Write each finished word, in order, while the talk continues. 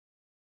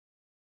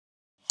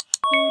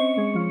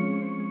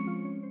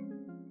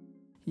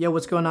Yo,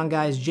 what's going on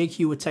guys?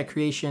 JQ with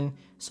Teqreation.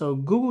 So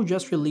Google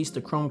just released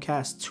the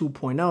Chromecast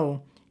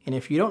 2.0, and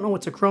if you don't know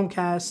what's a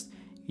Chromecast,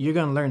 you're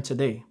gonna learn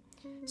today.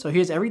 So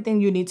here's everything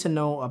you need to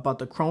know about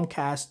the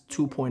Chromecast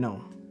 2.0.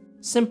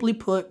 Simply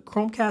put,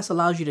 Chromecast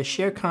allows you to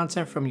share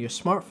content from your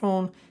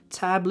smartphone,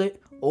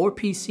 tablet, or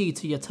PC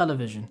to your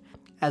television,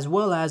 as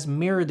well as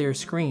mirror their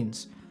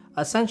screens,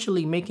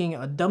 essentially making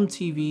a dumb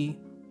TV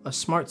a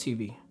smart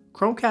TV.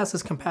 Chromecast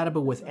is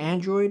compatible with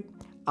Android,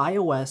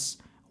 iOS,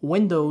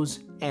 Windows,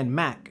 and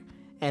Mac,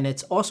 and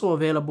it's also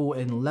available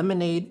in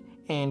lemonade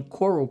and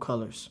coral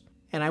colors.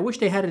 And I wish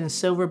they had it in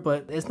silver,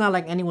 but it's not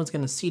like anyone's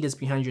gonna see this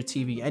behind your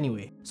TV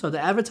anyway. So the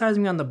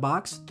advertising on the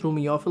box threw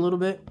me off a little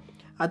bit.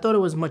 I thought it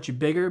was much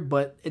bigger,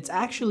 but it's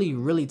actually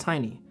really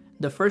tiny.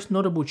 The first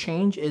notable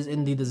change is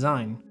in the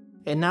design.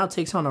 It now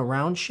takes on a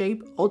round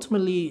shape,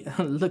 ultimately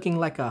looking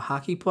like a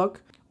hockey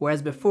puck,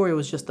 whereas before it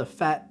was just a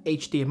fat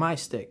HDMI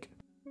stick.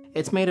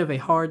 It's made of a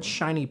hard,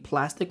 shiny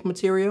plastic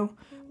material,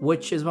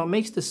 which is what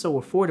makes this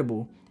so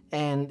affordable,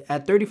 and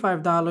at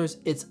 $35,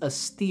 it's a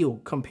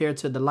steal compared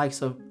to the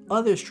likes of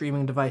other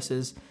streaming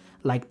devices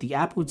like the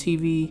Apple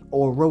TV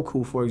or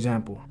Roku, for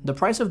example. The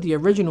price of the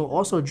original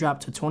also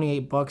dropped to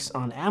 28 bucks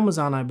on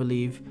Amazon, I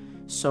believe,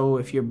 so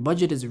if your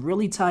budget is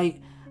really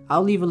tight,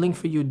 I'll leave a link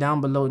for you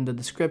down below in the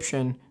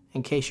description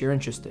in case you're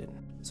interested.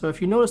 So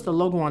if you notice the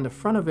logo on the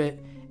front of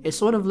it, it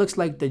sort of looks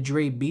like the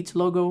Dre Beats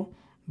logo,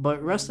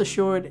 but rest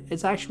assured,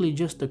 it's actually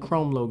just the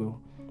Chrome logo,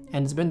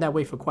 and it's been that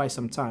way for quite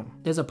some time.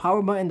 There's a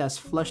power button that's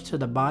flush to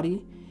the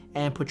body,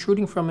 and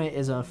protruding from it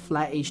is a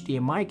flat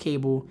HDMI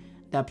cable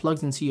that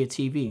plugs into your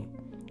TV,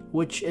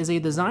 which is a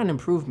design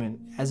improvement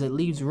as it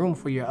leaves room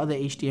for your other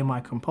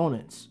HDMI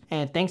components.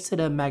 And thanks to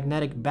the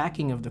magnetic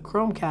backing of the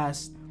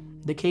Chromecast,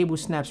 the cable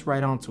snaps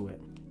right onto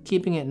it,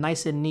 keeping it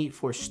nice and neat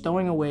for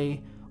stowing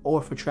away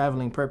or for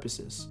traveling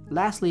purposes.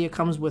 Lastly, it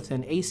comes with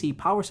an AC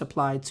power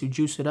supply to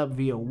juice it up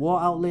via wall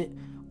outlet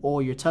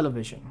or your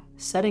television.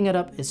 Setting it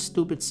up is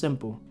stupid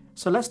simple.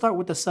 So let's start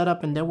with the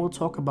setup and then we'll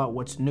talk about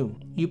what's new.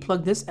 You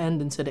plug this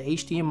end into the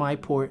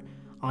HDMI port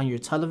on your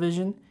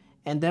television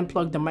and then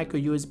plug the micro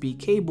USB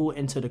cable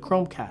into the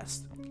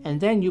Chromecast.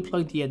 And then you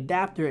plug the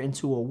adapter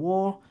into a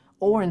wall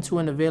or into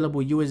an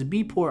available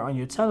USB port on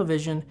your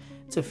television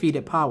to feed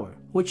it power,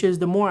 which is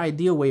the more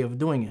ideal way of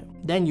doing it.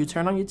 Then you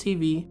turn on your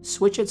TV,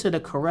 switch it to the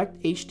correct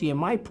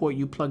HDMI port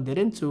you plugged it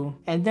into,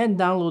 and then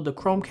download the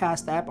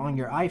Chromecast app on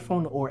your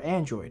iPhone or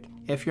Android.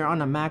 If you're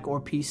on a Mac or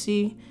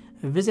PC,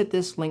 visit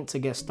this link to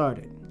get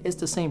started. It's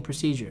the same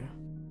procedure.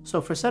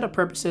 So for setup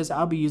purposes,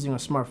 I'll be using a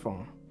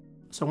smartphone.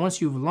 So once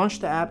you've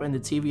launched the app and the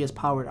TV is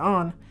powered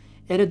on,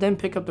 it'll then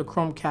pick up the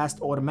Chromecast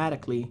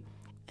automatically,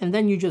 and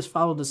then you just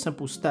follow the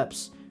simple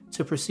steps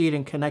to proceed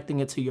in connecting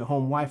it to your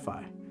home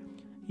Wi-Fi.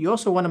 You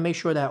also want to make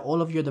sure that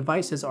all of your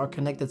devices are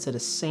connected to the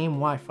same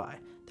Wi-Fi.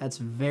 That's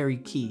very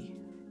key.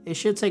 It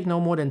should take no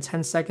more than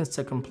 10 seconds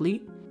to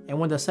complete, and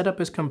when the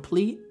setup is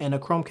complete in a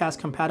Chromecast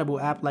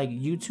compatible app like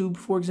YouTube,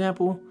 for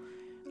example,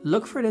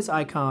 look for this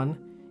icon,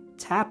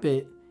 tap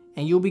it,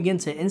 and you'll begin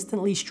to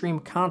instantly stream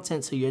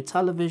content to your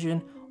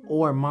television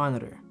or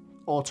monitor.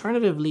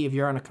 Alternatively, if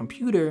you're on a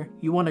computer,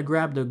 you want to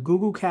grab the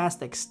Google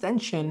Cast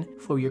extension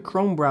for your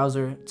Chrome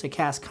browser to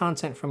cast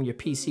content from your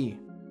PC.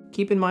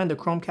 Keep in mind the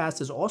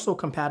Chromecast is also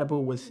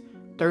compatible with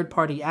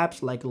third-party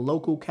apps like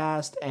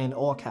LocalCast and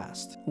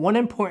AllCast. One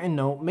important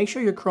note, make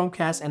sure your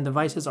Chromecast and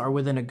devices are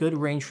within a good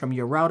range from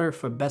your router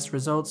for best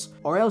results,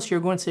 or else you're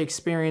going to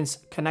experience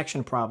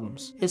connection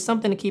problems. It's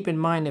something to keep in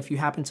mind if you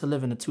happen to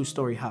live in a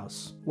two-story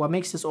house. What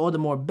makes this all the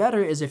more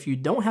better is if you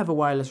don't have a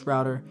wireless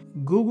router,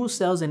 Google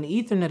sells an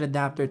Ethernet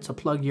adapter to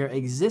plug your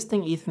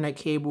existing Ethernet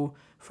cable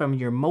from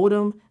your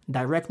modem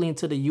directly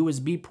into the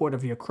USB port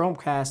of your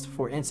Chromecast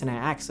for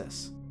internet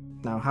access.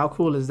 Now, how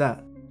cool is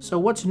that? So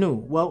what's new?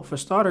 Well, for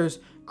starters,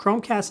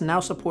 Chromecast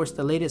now supports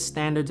the latest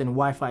standards in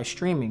Wi-Fi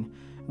streaming,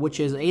 which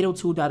is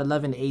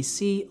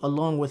 802.11ac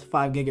along with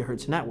 5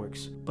 GHz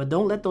networks. But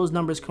don't let those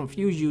numbers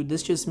confuse you,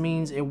 this just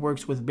means it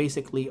works with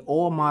basically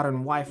all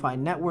modern Wi-Fi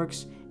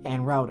networks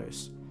and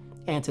routers.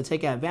 And to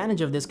take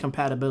advantage of this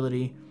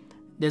compatibility,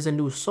 there's a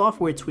new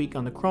software tweak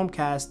on the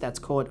Chromecast that's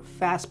called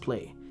Fast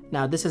Play.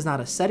 Now, this is not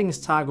a settings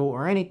toggle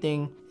or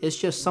anything, it's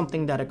just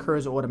something that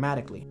occurs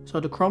automatically. So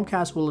the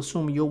Chromecast will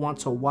assume you'll want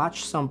to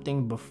watch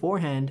something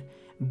beforehand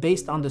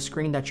based on the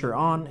screen that you're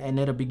on, and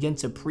it'll begin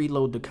to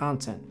preload the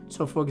content.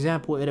 So for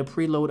example, it'll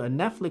preload a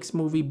Netflix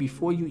movie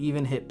before you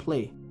even hit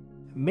play,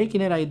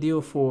 making it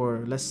ideal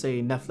for, let's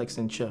say, Netflix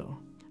and chill.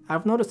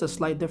 I've noticed a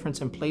slight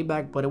difference in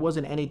playback, but it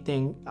wasn't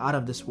anything out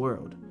of this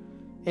world.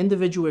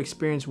 Individual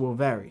experience will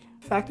vary.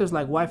 Factors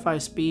like Wi-Fi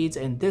speeds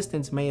and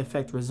distance may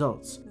affect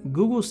results.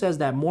 Google says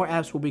that more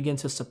apps will begin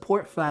to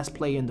support Fast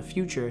Play in the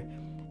future,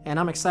 and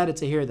I'm excited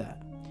to hear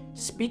that.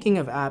 Speaking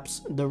of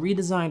apps, the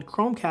redesigned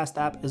Chromecast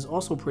app is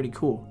also pretty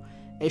cool.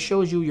 It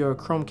shows you your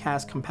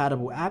Chromecast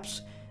compatible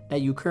apps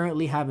that you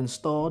currently have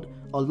installed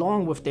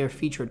along with their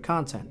featured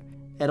content.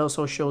 It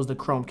also shows the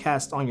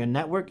Chromecast on your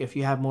network if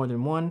you have more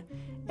than one,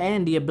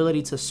 and the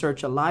ability to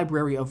search a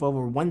library of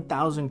over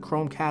 1,000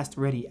 Chromecast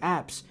ready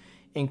apps,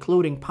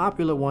 including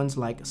popular ones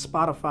like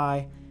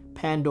Spotify,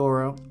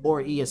 Pandora,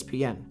 or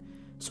ESPN.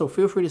 So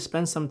feel free to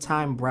spend some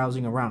time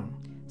browsing around.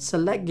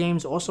 Select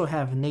games also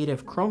have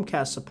native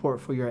Chromecast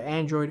support for your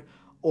Android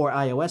or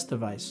iOS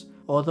device,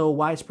 although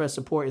widespread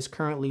support is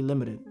currently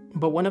limited.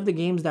 But one of the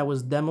games that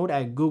was demoed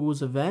at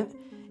Google's event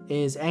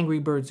is Angry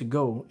Birds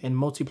Go in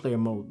multiplayer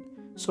mode.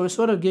 So it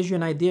sort of gives you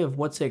an idea of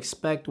what to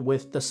expect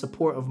with the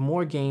support of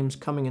more games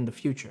coming in the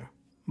future.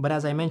 But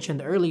as I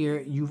mentioned earlier,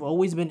 you've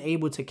always been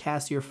able to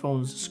cast your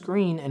phone's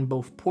screen in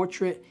both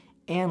portrait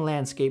and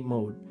landscape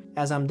mode,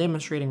 as I'm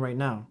demonstrating right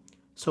now.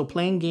 So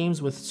playing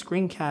games with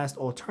screencast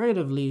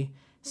alternatively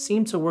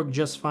seem to work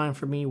just fine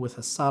for me with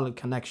a solid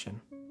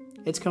connection.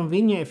 It's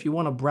convenient if you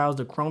want to browse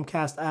the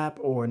Chromecast app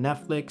or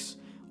Netflix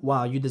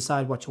while you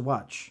decide what to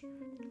watch.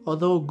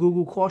 Although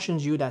Google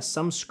cautions you that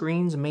some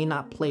screens may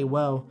not play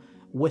well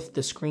with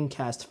the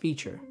screencast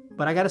feature.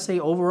 But I gotta say,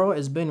 overall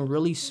it's been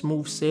really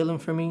smooth sailing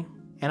for me,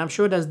 and I'm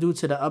sure that's due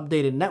to the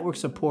updated network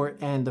support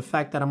and the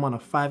fact that I'm on a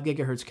 5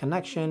 GHz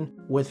connection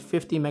with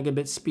 50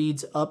 megabit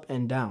speeds up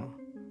and down.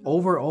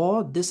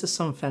 Overall, this is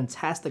some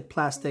fantastic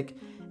plastic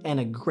and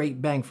a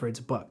great bang for its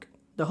buck.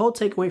 The whole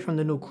takeaway from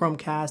the new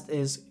Chromecast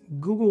is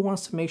Google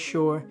wants to make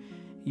sure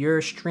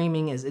your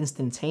streaming is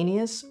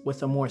instantaneous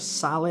with a more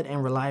solid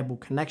and reliable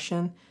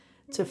connection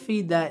to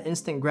feed that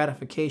instant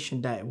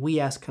gratification that we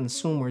as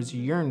consumers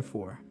yearn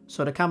for.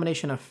 So the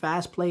combination of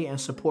fast play and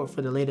support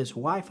for the latest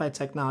Wi-Fi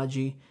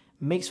technology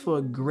makes for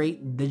a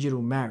great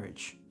digital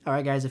marriage.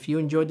 Alright guys, if you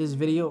enjoyed this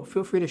video,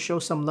 feel free to show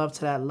some love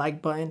to that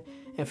like button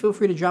and feel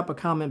free to drop a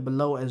comment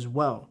below as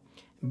well.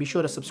 Be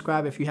sure to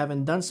subscribe if you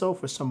haven't done so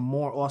for some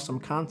more awesome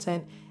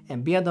content,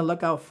 and be on the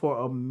lookout for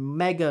a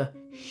mega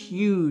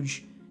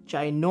huge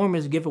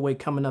ginormous giveaway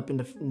coming up in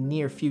the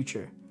near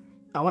future.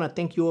 I want to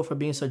thank you all for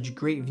being such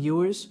great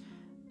viewers.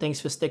 Thanks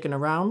for sticking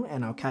around,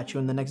 and I'll catch you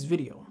in the next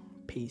video.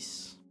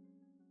 Peace.